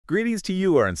Greetings to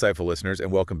you, our insightful listeners,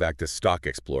 and welcome back to Stock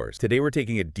Explorers. Today we're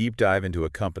taking a deep dive into a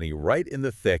company right in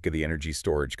the thick of the energy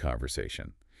storage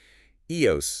conversation.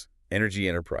 Eos Energy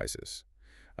Enterprises.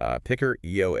 Picker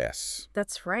EOS.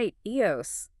 That's right,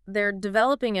 Eos. They're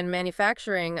developing and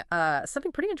manufacturing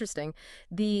something pretty interesting,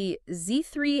 the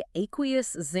Z3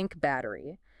 aqueous zinc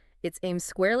battery. It's aimed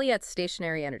squarely at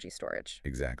stationary energy storage.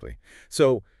 Exactly.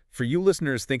 So for you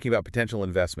listeners thinking about potential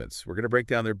investments, we're going to break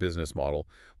down their business model,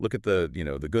 look at the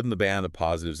good and the bad, the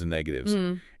positives and negatives,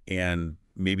 and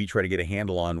maybe try to get a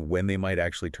handle on when they might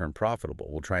actually turn profitable.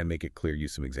 We'll try and make it clear,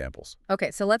 use some examples.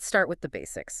 Okay, so let's start with the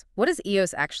basics. What is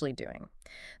Eos actually doing?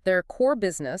 Their core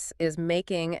business is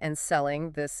making and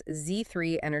selling this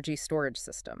Z3 energy storage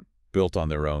system. Built on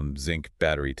their own zinc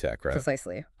battery tech, right?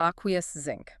 Precisely. Aqueous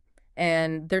zinc.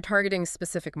 And they're targeting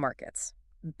specific markets.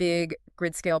 Big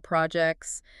grid-scale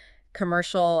projects,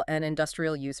 commercial and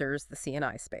industrial users, the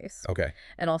C&I space. Okay.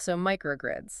 And also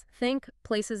microgrids. Think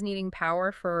places needing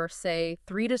power for, say,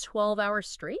 3 to 12 hours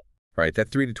straight? Right,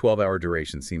 that 3 to 12-hour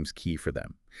duration seems key for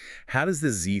them. How does the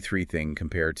Z3 thing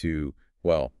compare to,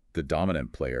 well, the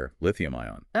dominant player,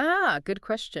 lithium-ion? Good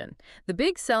question. The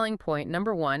big selling point,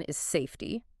 number one, is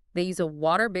safety. They use a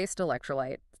water-based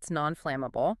electrolyte. It's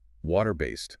non-flammable.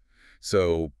 Water-based.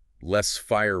 So less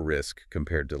fire risk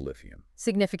compared to lithium.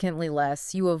 Significantly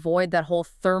less. You avoid that whole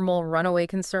thermal runaway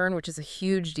concern, which is a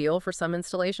huge deal for some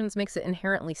installations, makes it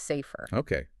inherently safer.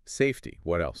 Okay. Safety.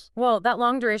 What else? Well, that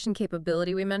long duration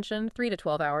capability we mentioned, 3 to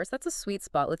 12 hours, that's a sweet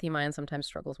spot lithium-ion sometimes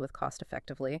struggles with cost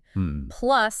effectively.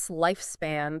 Plus,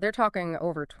 lifespan, they're talking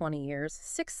over 20 years,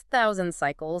 6,000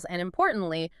 cycles, and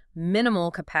importantly,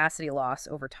 minimal capacity loss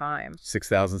over time.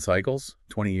 6,000 cycles?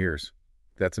 20 years.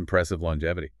 That's impressive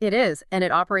longevity. It is, and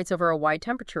it operates over a wide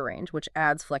temperature range, which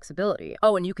adds flexibility.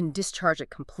 Oh, and you can discharge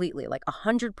it completely, like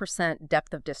 100%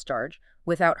 depth of discharge,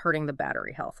 without hurting the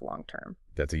battery health long term.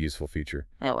 That's a useful feature.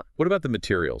 Oh. What about the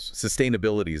materials?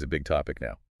 Sustainability is a big topic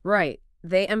now. Right.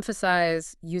 They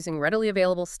emphasize using readily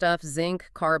available stuff,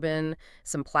 zinc, carbon,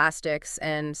 some plastics,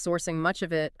 and sourcing much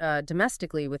of it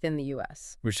domestically within the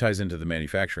U.S. Which ties into the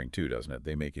manufacturing too, doesn't it?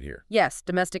 They make it here. Yes,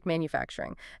 domestic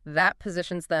manufacturing. That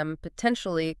positions them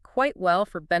potentially quite well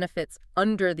for benefits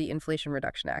under the Inflation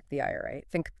Reduction Act, the IRA.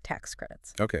 Think tax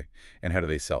credits. Okay. And how do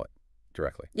they sell it?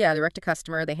 Directly? Yeah, direct to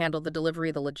customer. They handle the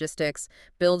delivery, the logistics,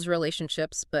 builds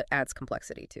relationships, but adds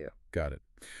complexity too. Got it.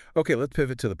 Okay, let's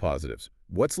pivot to the positives.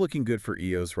 What's looking good for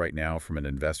Eos right now from an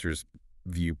investor's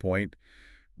viewpoint?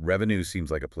 Revenue seems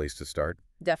like a place to start.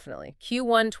 Definitely.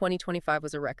 Q1 2025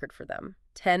 was a record for them.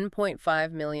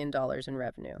 $10.5 million in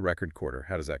revenue. Record quarter.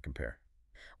 How does that compare?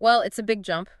 Well, it's a big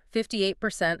jump.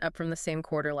 58% up from the same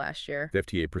quarter last year.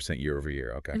 58% year over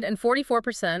year. Okay. And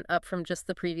 44% up from just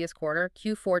the previous quarter,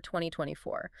 Q4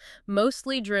 2024.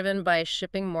 Mostly driven by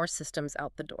shipping more systems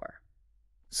out the door.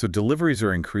 So deliveries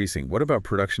are increasing. What about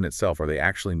production itself? Are they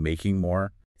actually making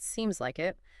more? Seems like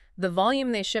it. The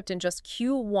volume they shipped in just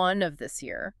Q1 of this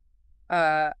year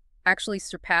actually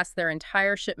surpassed their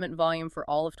entire shipment volume for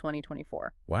all of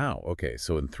 2024. Wow. Okay.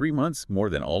 So in 3 months, more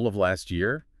than all of last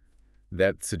year?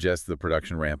 That suggests the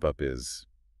production ramp-up is,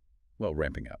 well,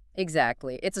 ramping up.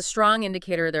 Exactly. It's a strong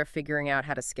indicator they're figuring out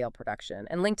how to scale production.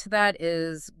 And linked to that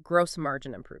is gross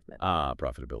margin improvement.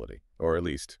 Profitability, or at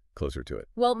least closer to it.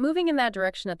 Well, moving in that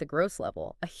direction at the gross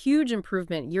level, a huge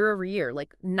improvement year over year,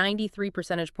 like 93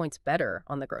 percentage points better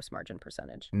on the gross margin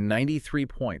percentage. 93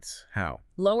 points. How?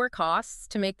 Lower costs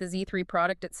to make the Z3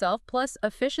 product itself, plus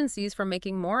efficiencies from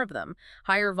making more of them.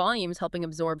 Higher volumes helping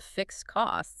absorb fixed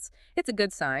costs. It's a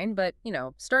good sign, but,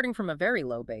 starting from a very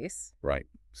low base. Right.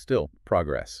 Still,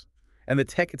 progress. And the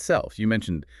tech itself, you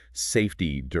mentioned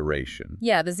safety duration.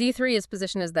 Yeah, the Z3 is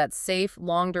positioned as that safe,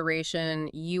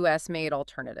 long-duration, U.S.-made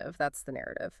alternative. That's the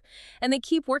narrative. And they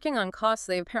keep working on costs.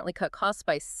 They've apparently cut costs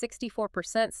by 64%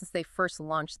 since they first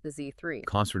launched the Z3.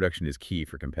 Cost reduction is key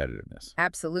for competitiveness.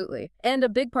 Absolutely. And a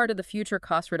big part of the future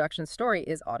cost reduction story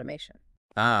is automation.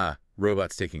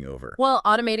 Robots taking over. Well,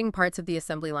 automating parts of the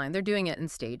assembly line, they're doing it in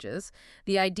stages.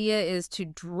 The idea is to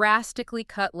drastically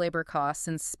cut labor costs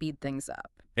and speed things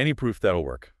up. Any proof that'll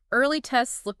work? Early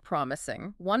tests look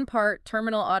promising. One part,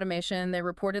 terminal automation, they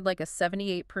reported like a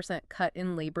 78% cut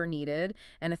in labor needed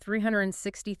and a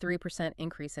 363%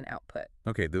 increase in output.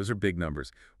 Okay, those are big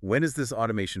numbers. When does this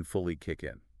automation fully kick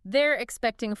in? They're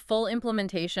expecting full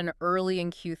implementation early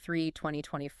in Q3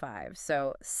 2025.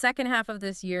 So second half of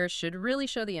this year should really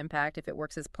show the impact if it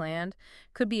works as planned.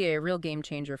 Could be a real game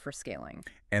changer for scaling.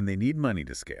 And they need money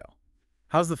to scale.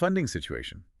 How's the funding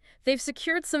situation? They've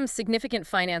secured some significant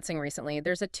financing recently.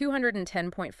 There's a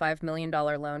 $210.5 million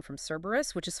loan from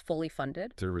Cerberus, which is fully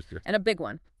funded. Cerberus. And a big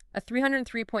one, A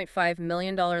 $303.5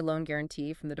 million loan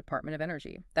guarantee from the Department of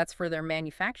Energy. That's for their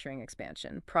manufacturing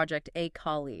expansion, Project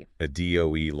ACALI. A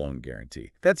DOE loan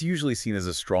guarantee. That's usually seen as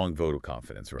a strong vote of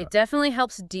confidence, right? It definitely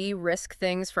helps de-risk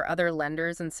things for other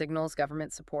lenders and signals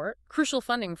government support. Crucial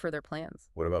funding for their plans.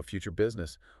 What about future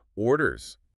business?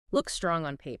 Orders. Looks strong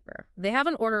on paper. They have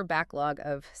an order backlog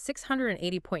of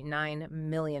 $680.9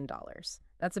 million.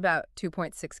 That's about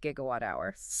 2.6 gigawatt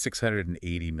hours.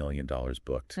 $680 million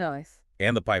booked. Nice.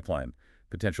 And the pipeline.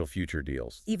 Potential future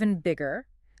deals. Even bigger,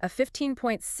 a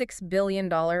 $15.6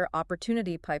 billion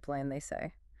opportunity pipeline, they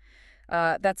say.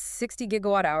 That's 60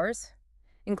 gigawatt hours.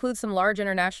 Includes some large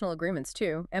international agreements,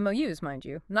 too. MOUs, mind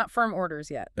you. Not firm orders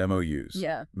yet. MOUs.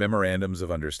 Yeah. Memorandums of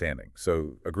Understanding.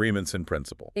 So agreements in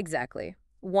principle. Exactly.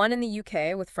 One in the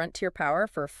UK with Frontier Power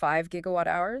for 5 gigawatt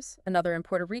hours, another in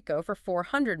Puerto Rico for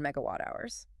 400 megawatt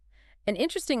hours. And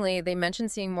interestingly, they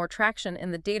mentioned seeing more traction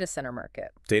in the data center market.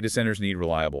 Data centers need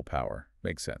reliable power.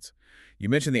 Makes sense. You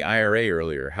mentioned the IRA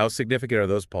earlier. How significant are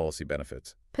those policy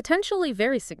benefits? Potentially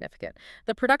very significant.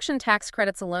 The production tax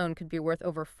credits alone could be worth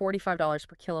over $45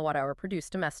 per kilowatt hour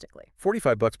produced domestically.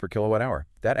 $45 per kilowatt hour.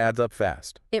 That adds up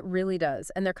fast. It really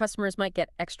does. And their customers might get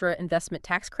extra investment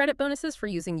tax credit bonuses for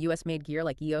using U.S.-made gear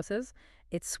like EOS's.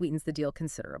 It sweetens the deal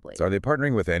considerably. So are they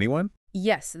partnering with anyone?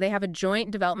 Yes, they have a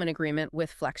joint development agreement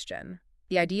with FlexGen.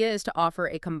 The idea is to offer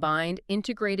a combined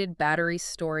integrated battery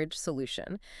storage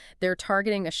solution. They're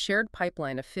targeting a shared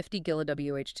pipeline of 50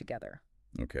 GWh together.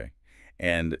 Okay.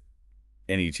 And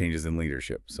any changes in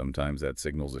leadership? Sometimes that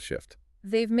signals a shift.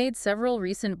 They've made several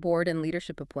recent board and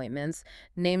leadership appointments,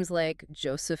 names like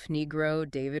Joseph Negro,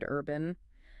 David Urban,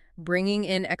 bringing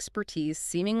in expertise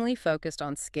seemingly focused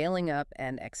on scaling up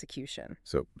and execution.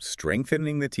 So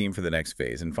strengthening the team for the next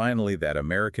phase. And finally, that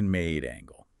American-made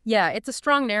angle. Yeah, it's a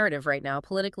strong narrative right now,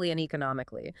 politically and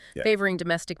economically, favoring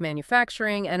domestic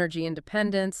manufacturing, energy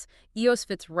independence. EOS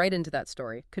fits right into that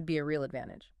story. Could be a real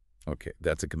advantage. Okay,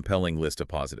 that's a compelling list of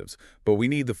positives. But we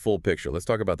need the full picture. Let's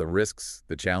talk about the risks,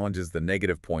 the challenges, the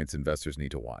negative points investors need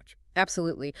to watch.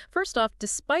 Absolutely. First off,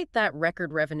 despite that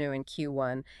record revenue in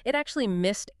Q1, it actually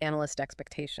missed analyst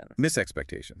expectations. Miss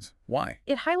expectations. Why?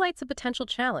 It highlights a potential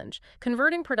challenge.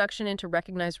 Converting production into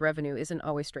recognized revenue isn't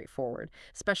always straightforward,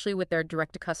 especially with their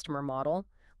direct-to-customer model.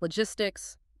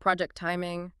 Logistics, project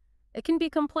timing, it can be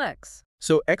complex.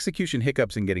 So execution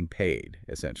hiccups in getting paid,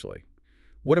 essentially.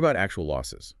 What about actual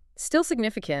losses? Still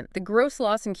significant. The gross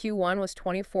loss in Q1 was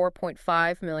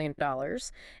 $24.5 million,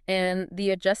 and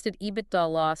the adjusted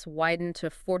EBITDA loss widened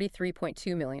to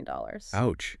 $43.2 million.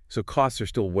 Ouch. So costs are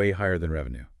still way higher than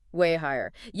revenue. Way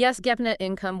higher. Yes, GAAP net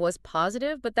income was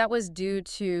positive, but that was due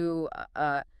to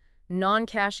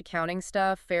non-cash accounting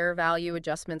stuff, fair value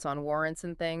adjustments on warrants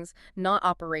and things, not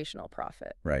operational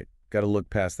profit. Right. Got to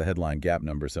look past the headline GAAP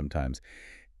number sometimes.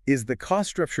 Is the cost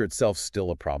structure itself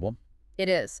still a problem? It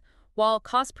is. While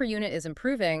cost per unit is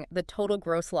improving, the total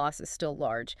gross loss is still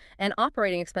large, and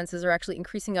operating expenses are actually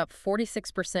increasing up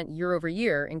 46% year over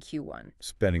year in Q1.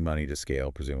 Spending money to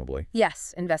scale, presumably.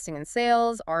 Yes, investing in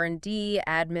sales, R&D,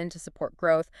 admin to support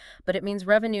growth, but it means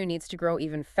revenue needs to grow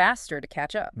even faster to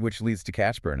catch up. Which leads to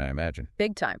cash burn, I imagine.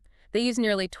 Big time. They used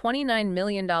nearly $29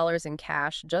 million in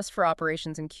cash just for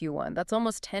operations in Q1. That's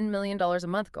almost $10 million a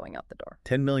month going out the door.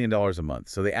 $10 million a month.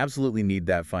 So they absolutely need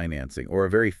that financing or a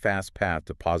very fast path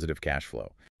to positive cash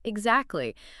flow.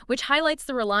 Exactly, which highlights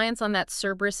the reliance on that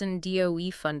Cerberus and DOE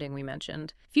funding we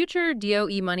mentioned. Future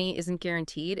DOE money isn't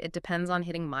guaranteed. It depends on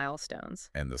hitting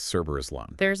milestones. And the Cerberus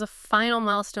loan. There's a final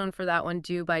milestone for that one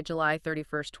due by July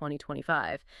 31st,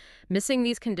 2025. Missing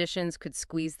these conditions could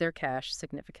squeeze their cash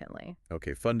significantly.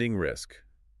 Okay, funding risk.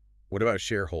 What about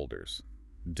shareholders?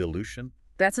 Dilution?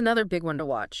 That's another big one to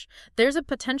watch. There's a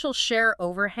potential share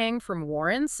overhang from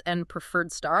warrants and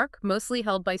preferred stock, mostly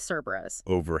held by Cerberus.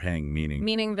 Overhang meaning?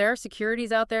 Meaning there are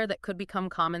securities out there that could become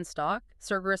common stock.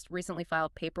 Cerberus recently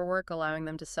filed paperwork allowing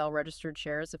them to sell registered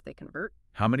shares if they convert.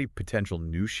 How many potential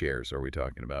new shares are we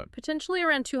talking about? Potentially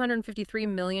around 253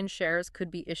 million shares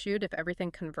could be issued if everything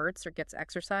converts or gets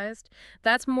exercised.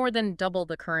 That's more than double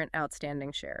the current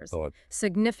outstanding shares. Oh,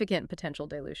 significant potential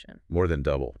dilution. More than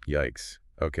double. Yikes.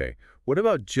 Okay. What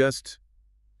about just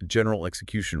general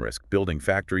execution risk? Building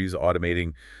factories,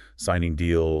 automating, signing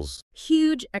deals?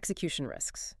 Huge execution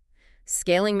risks.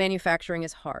 Scaling manufacturing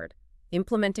is hard.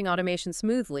 Implementing automation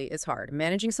smoothly is hard.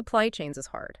 Managing supply chains is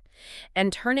hard.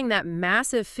 And turning that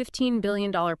massive $15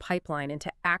 billion pipeline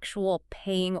into actual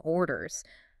paying orders,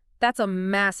 that's a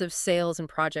massive sales and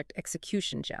project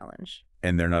execution challenge.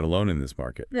 And they're not alone in this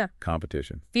market. Yeah.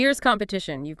 Competition. Fierce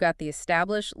competition. You've got the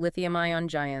established lithium-ion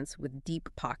giants with deep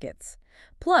pockets.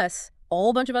 Plus, a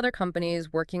whole bunch of other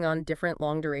companies working on different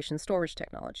long-duration storage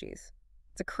technologies.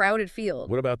 It's a crowded field.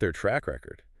 What about their track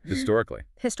record, historically?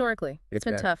 Historically, it's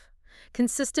been bad. tough.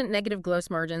 Consistent negative gross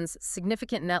margins,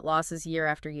 significant net losses year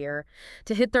after year.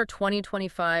 To hit their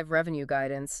 2025 revenue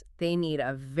guidance, they need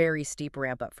a very steep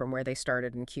ramp up from where they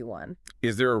started in Q1.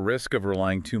 Is there a risk of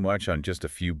relying too much on just a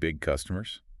few big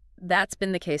customers? That's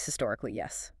been the case historically,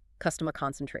 yes. Customer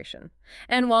concentration.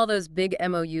 And while those big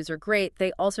MOUs are great,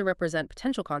 they also represent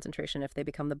potential concentration if they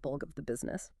become the bulk of the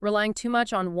business. Relying too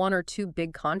much on one or two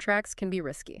big contracts can be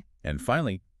risky. And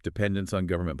finally, dependence on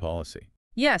government policy.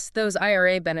 Yes, those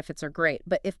IRA benefits are great,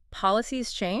 but if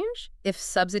policies change, if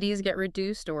subsidies get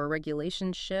reduced or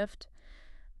regulations shift,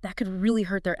 that could really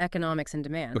hurt their economics and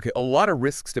demand. Okay, a lot of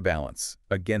risks to balance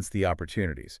against the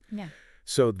opportunities. Yeah.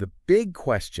 So the big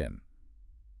question,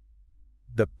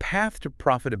 the path to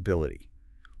profitability,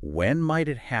 when might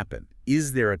it happen?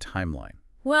 Is there a timeline?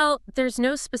 Well, there's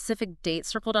no specific date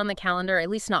circled on the calendar, at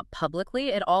least not publicly.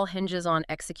 It all hinges on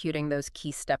executing those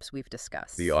key steps we've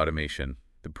discussed. The automation,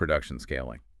 the production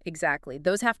scaling. Exactly.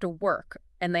 Those have to work,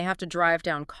 and they have to drive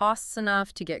down costs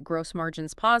enough to get gross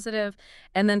margins positive,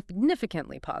 and then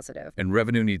significantly positive. And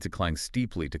revenue needs to climb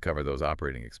steeply to cover those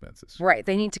operating expenses. Right.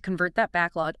 They need to convert that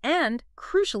backlog and,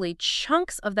 crucially,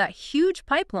 chunks of that huge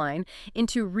pipeline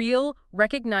into real,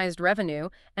 recognized revenue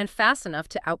and fast enough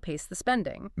to outpace the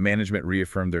spending. Management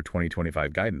reaffirmed their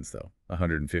 2025 guidance, though,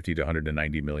 $150 to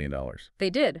 $190 million.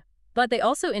 They did. But they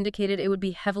also indicated it would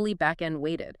be heavily back-end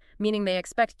weighted, meaning they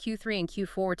expect Q3 and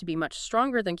Q4 to be much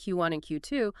stronger than Q1 and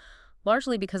Q2,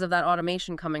 largely because of that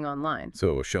automation coming online.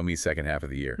 So show me second half of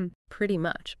the year. Pretty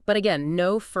much. But again,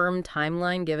 no firm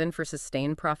timeline given for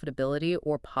sustained profitability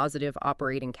or positive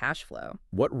operating cash flow.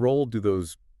 What role do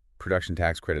those production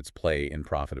tax credits play in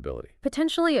profitability?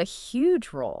 Potentially a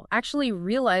huge role. Actually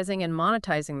realizing and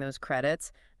monetizing those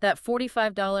credits, that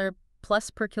 $45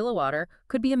 plus per kilowatt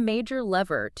could be a major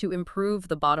lever to improve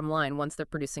the bottom line once they're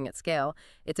producing at scale.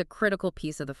 It's a critical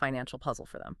piece of the financial puzzle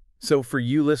for them. So for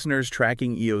you listeners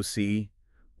tracking EOC,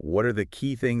 what are the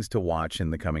key things to watch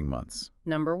in the coming months?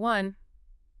 Number 1,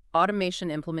 automation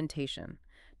implementation.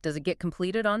 Does it get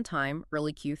completed on time,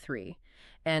 early Q3?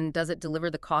 And does it deliver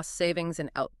the cost savings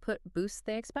and output boost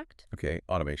they expect? Okay,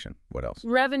 automation. What else?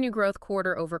 Revenue growth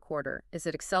quarter over quarter. Is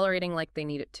it accelerating like they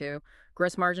need it to?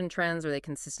 Gross margin trends, are they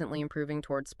consistently improving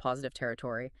towards positive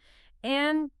territory?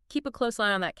 And keep a close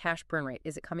eye on that cash burn rate.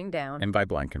 Is it coming down? And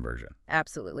pipeline conversion.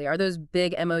 Absolutely. Are those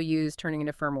big MOUs turning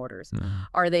into firm orders?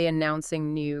 Are they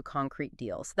announcing new concrete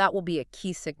deals? That will be a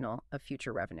key signal of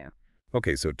future revenue.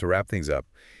 Okay, so to wrap things up,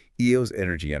 Eos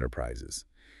Energy Enterprises.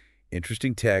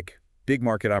 Interesting tech, big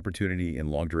market opportunity in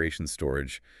long-duration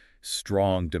storage,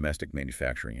 strong domestic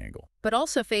manufacturing angle. But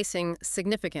also facing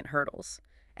significant hurdles.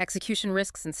 Execution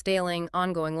risks and scaling,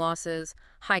 ongoing losses,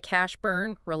 high cash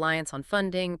burn, reliance on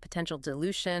funding, potential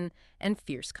dilution, and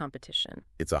fierce competition.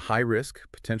 It's a high-risk,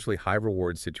 potentially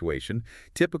high-reward situation,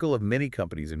 typical of many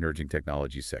companies in emerging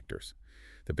technology sectors.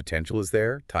 The potential is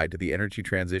there, tied to the energy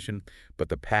transition, but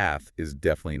the path is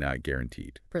definitely not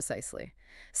guaranteed. Precisely.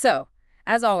 So,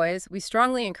 as always, we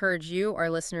strongly encourage you, our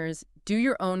listeners, do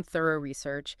your own thorough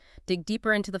research, dig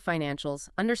deeper into the financials,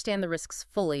 understand the risks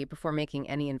fully before making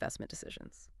any investment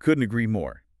decisions. Couldn't agree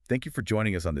more. Thank you for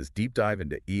joining us on this deep dive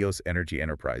into Eos Energy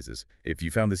Enterprises. If you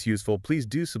found this useful, please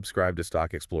do subscribe to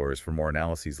Stock Explorers for more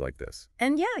analyses like this.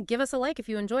 And yeah, give us a like if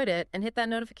you enjoyed it, and hit that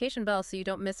notification bell so you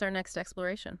don't miss our next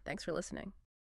exploration. Thanks for listening.